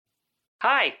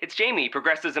Hi, it's Jamie,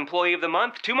 Progressive's Employee of the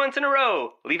Month, 2 months in a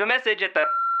row. Leave a message at the...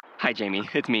 Hi, Jamie.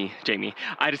 It's me, Jamie.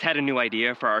 I just had a new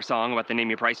idea for our song about the Name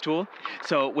Your Price tool.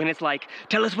 So when it's like,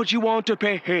 tell us what you want to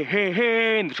pay, hey, hey,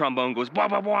 hey, and the trombone goes, blah,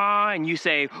 blah, blah, and you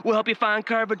say, we'll help you find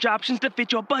coverage options to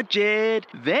fit your budget.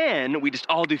 Then we just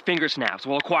all do finger snaps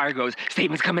while a choir goes,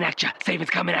 savings coming at ya,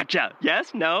 savings coming at ya. Yes?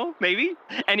 No? Maybe?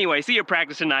 Anyway, see you at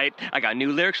practice tonight. I got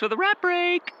new lyrics for the rap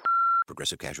break.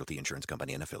 Progressive Casualty Insurance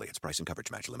Company and Affiliates. Price and coverage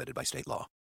match limited by state law.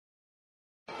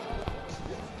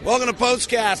 Welcome to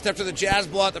Postcast after the Jazz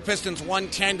blow out the Pistons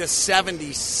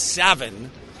 110-77.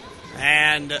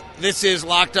 And this is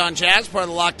Locked On Jazz, part of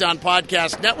the Locked On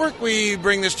Podcast Network. We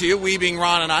bring this to you, we being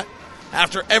Ron and I,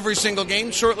 after every single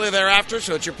game, shortly thereafter.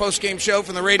 So it's your post-game show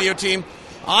from the radio team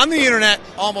on the internet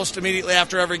almost immediately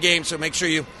after every game. So make sure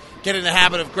you get in the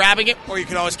habit of grabbing it, or you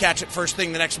can always catch it first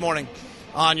thing the next morning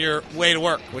on your way to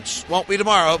work, which won't be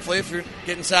tomorrow, hopefully, if you're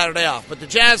getting Saturday off. But the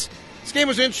Jazz, this game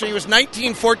was interesting. It was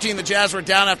 19-14. The Jazz were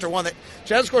down after one. The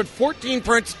Jazz scored 14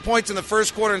 points in the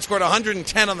first quarter and scored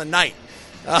 110 on the night.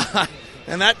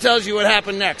 And that tells you what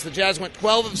happened next. The Jazz went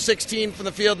 12 of 16 from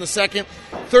the field in the second,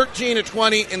 13 of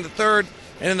 20 in the third.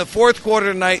 And in the fourth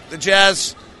quarter tonight, the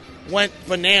Jazz went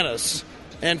bananas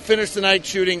and finished the night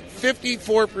shooting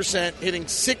 54%, hitting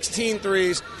 16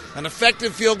 threes, an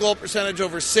effective field goal percentage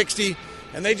over 60.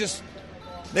 And they just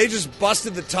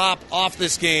busted the top off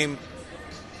this game.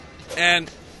 And,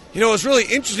 you know, what's really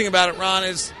interesting about it, Ron,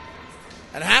 is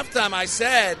at halftime I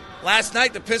said last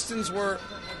night the Pistons were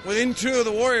within 2 of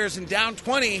the Warriors and down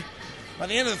 20 by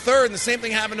the end of the third, and the same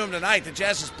thing happened to them tonight. The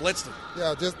Jazz just blitzed them.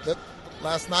 Yeah,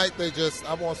 last night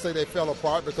I won't say they fell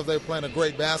apart because they were playing a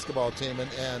great basketball team,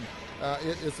 and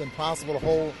it's impossible to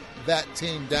hold that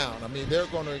team down. I mean, they're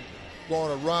going to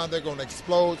run, they're going to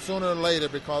explode sooner or later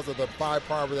because of the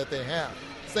firepower that they have.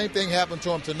 Same thing happened to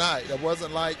them tonight. It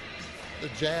wasn't like the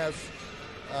Jazz,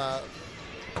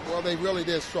 they really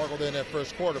did struggle in that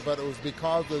first quarter, but it was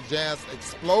because the Jazz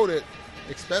exploded,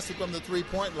 especially from the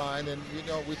three-point line. And, you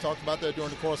know, we talked about that during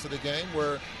the course of the game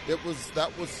where that was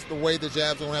the way the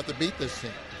Jazz were going to have to beat this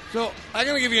team. So I'm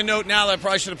going to give you a note now that I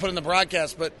probably should have put in the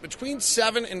broadcast, but between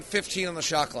 7 and 15 on the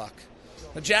shot clock.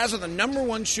 The Jazz are the number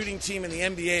one shooting team in the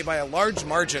NBA by a large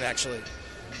margin, actually.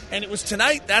 And it was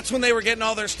tonight, that's when they were getting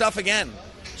all their stuff again.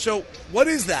 So what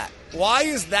is that? Why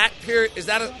is that period?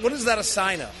 What is that a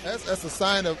sign of? That's a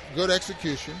sign of good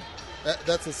execution.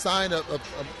 That's a sign of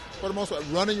for the most part,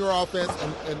 running your offense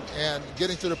and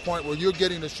getting to the point where you're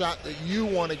getting the shot that you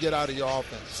want to get out of your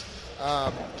offense.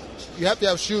 You have to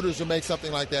have shooters to make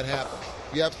something like that happen.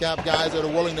 You have to have guys that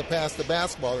are willing to pass the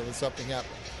basketball when something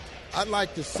happens. I'd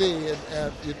like to see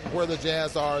where the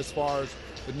Jazz are as far as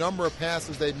the number of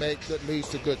passes they make that leads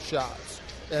to good shots.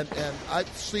 And I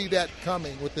see that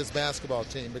coming with this basketball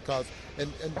team because,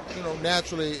 and you know,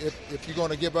 naturally, if you're going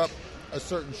to give up a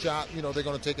certain shot, you know, they're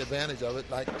going to take advantage of it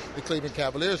like the Cleveland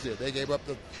Cavaliers did. They gave up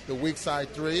the weak side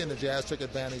three, and the Jazz took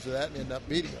advantage of that and ended up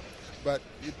beating them. But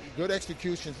good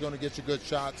execution is going to get you good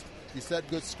shots. You set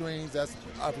good screens. That's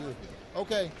obviously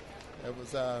okay. That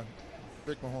was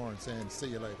Rick Mahorn saying, see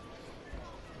you later.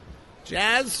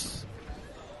 Jazz,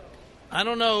 I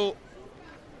don't know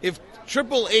if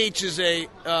Triple H is a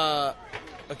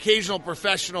occasional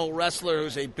professional wrestler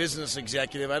who's a business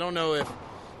executive. I don't know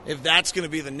if that's going to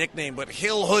be the nickname, but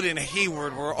Hill, Hood, and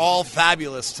Hayward were all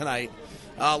fabulous tonight,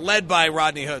 led by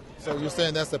Rodney Hood. So you're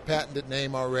saying that's a patented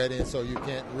name already, and so you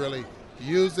can't really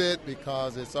use it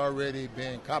because it's already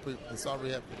being copied. It's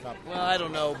already have to copy. Well, I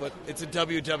don't know, but it's a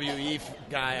WWE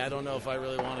guy. I don't know if I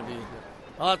really want to be.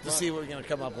 I'll have to see what we're going to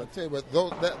come up with. I'll tell you what,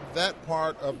 that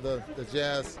part of the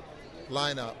Jazz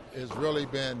lineup has really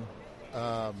been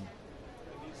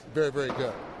very, very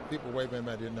good. People way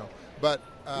back didn't know. But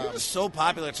you're just so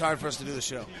popular, it's hard for us to do the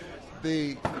show.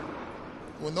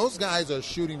 When those guys are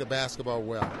shooting the basketball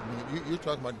well, I mean, you're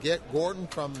talking about Gordon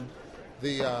from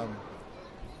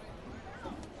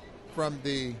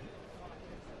the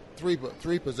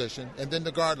three position, and then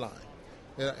the guard line.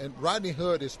 And Rodney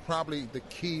Hood is probably the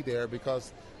key there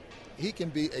because he can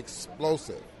be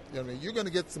explosive. You know, I mean, you're going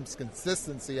to get some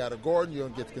consistency out of Gordon. You're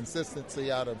going to get consistency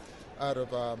out of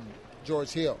George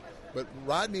Hill. But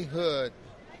Rodney Hood,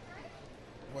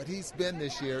 what he's been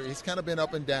this year, he's kind of been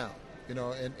up and down. You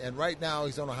know, and right now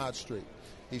he's on a hot streak.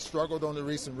 He struggled on the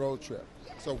recent road trip.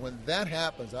 So when that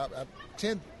happens,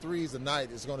 10 threes a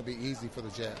night is going to be easy for the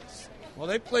Jazz. Well,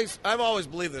 I've always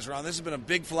believed this, Ron. This has been a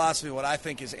big philosophy of what I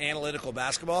think is analytical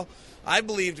basketball. I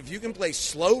believed if you can play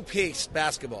slow-paced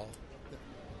basketball,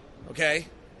 okay,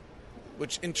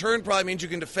 which in turn probably means you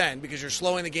can defend because you're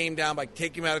slowing the game down by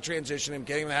taking him out of transition and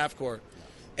getting him to half court,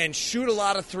 and shoot a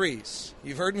lot of threes.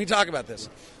 You've heard me talk about this.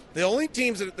 There have only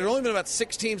been about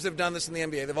 6 teams that have done this in the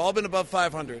NBA. They've all been above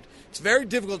 500. It's very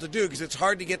difficult to do because it's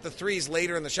hard to get the threes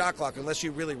later in the shot clock unless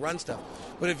you really run stuff.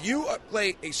 But if you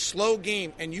play a slow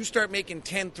game and you start making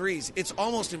 10 threes, it's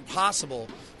almost impossible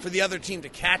for the other team to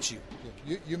catch you.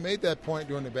 You made that point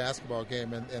during the basketball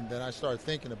game, and then I started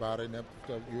thinking about it, and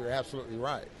you're absolutely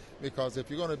right. Because if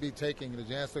you're going to be taking the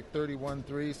Jazz took 31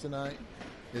 threes tonight,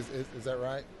 is that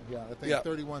right? Yeah, I think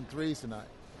 31 threes tonight.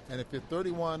 And if you're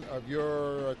 31 of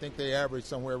your, I think they average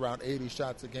somewhere around 80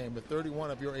 shots a game, but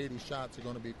 31 of your 80 shots are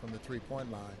going to be from the three-point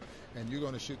line, and you're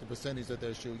going to shoot the percentage that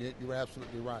they're shooting. You're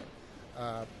absolutely right.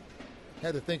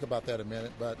 Had to think about that a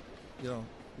minute, but,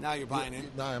 Now you're buying in?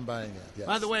 Now I'm buying in, yes.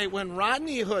 By the way, when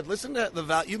Rodney Hood, listen to the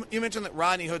value. You mentioned that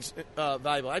Rodney Hood's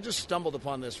valuable. I just stumbled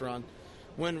upon this, Ron.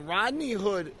 When Rodney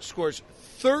Hood scores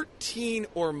 13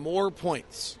 or more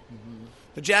points,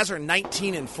 the Jazz are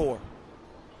 19-4.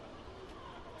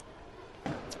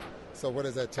 So what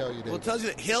does that tell you, David? Well, it tells you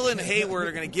that Hill and Hayward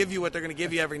are going to give you what they're going to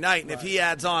give you every night, and if he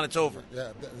adds on, it's over.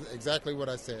 Yeah, exactly what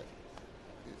I said.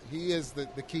 He is the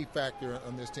key factor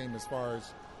on this team as far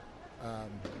as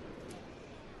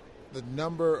the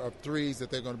number of threes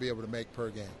that they're going to be able to make per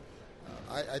game.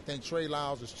 I think Trey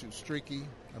Lyles is too streaky.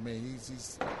 I mean,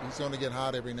 he's going to get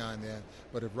hot every now and then.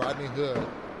 But if Rodney Hood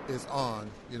is on,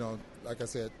 like I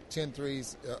said, 10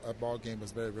 threes a ball game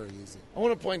is very, very easy. I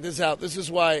want to point this out. This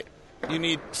is why you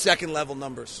need second-level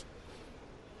numbers.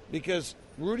 Because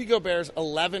Rudy Gobert's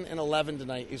 11-11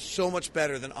 tonight is so much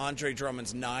better than Andre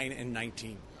Drummond's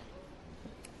 9-19.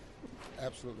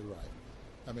 Absolutely right.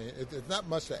 I mean, it's not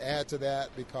much to add to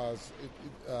that because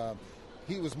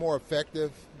he was more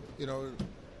effective.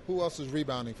 Who else is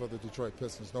rebounding for the Detroit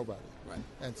Pistons? Nobody. Right.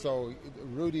 And so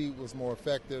Rudy was more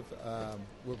effective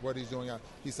with what he's doing.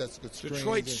 He sets good screens.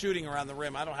 Detroit's shooting around the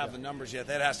rim. I don't have the numbers yet.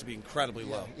 That has to be incredibly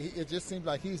low. It just seems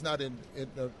like he's not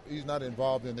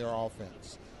involved in their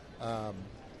offense.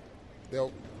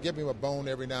 They'll give him a bone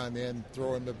every now and then,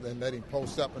 throw him and let him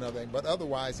post up and everything. But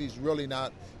otherwise, he's really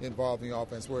not involved in the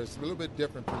offense, where it's a little bit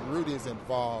different from Rudy is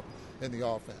involved in the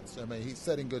offense. I mean, he's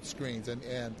setting good screens.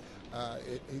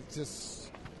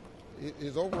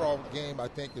 His overall game, I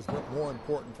think, is more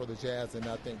important for the Jazz than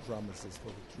I think Drummond's is for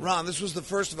the Jazz. Ron, this was the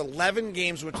first of 11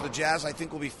 games which the Jazz, I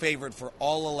think, will be favored for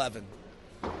all 11.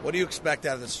 What do you expect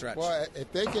out of this stretch? Well,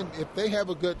 if they have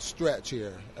a good stretch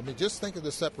here, I mean, just think of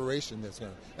the separation that's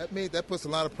going. That puts a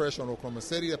lot of pressure on Oklahoma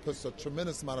City. That puts a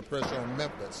tremendous amount of pressure on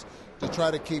Memphis to try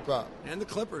to keep up. And the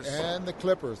Clippers.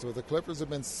 So the Clippers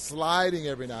have been sliding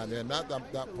every now and then. Not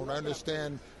what I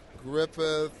understand.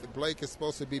 Blake is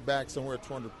supposed to be back somewhere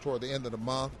toward the end of the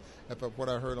month, from what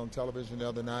I heard on television the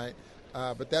other night.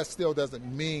 But that still doesn't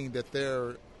mean that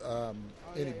they're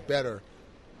any better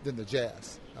than the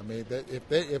Jazz. I mean,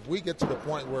 if we get to the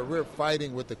point where we're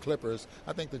fighting with the Clippers,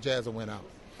 I think the Jazz will win out.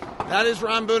 That is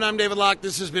Ron Boone. I'm David Locke.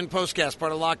 This has been Postcast,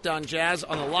 part of Locked On Jazz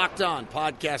on the Locked On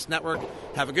Podcast Network.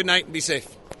 Have a good night and be safe.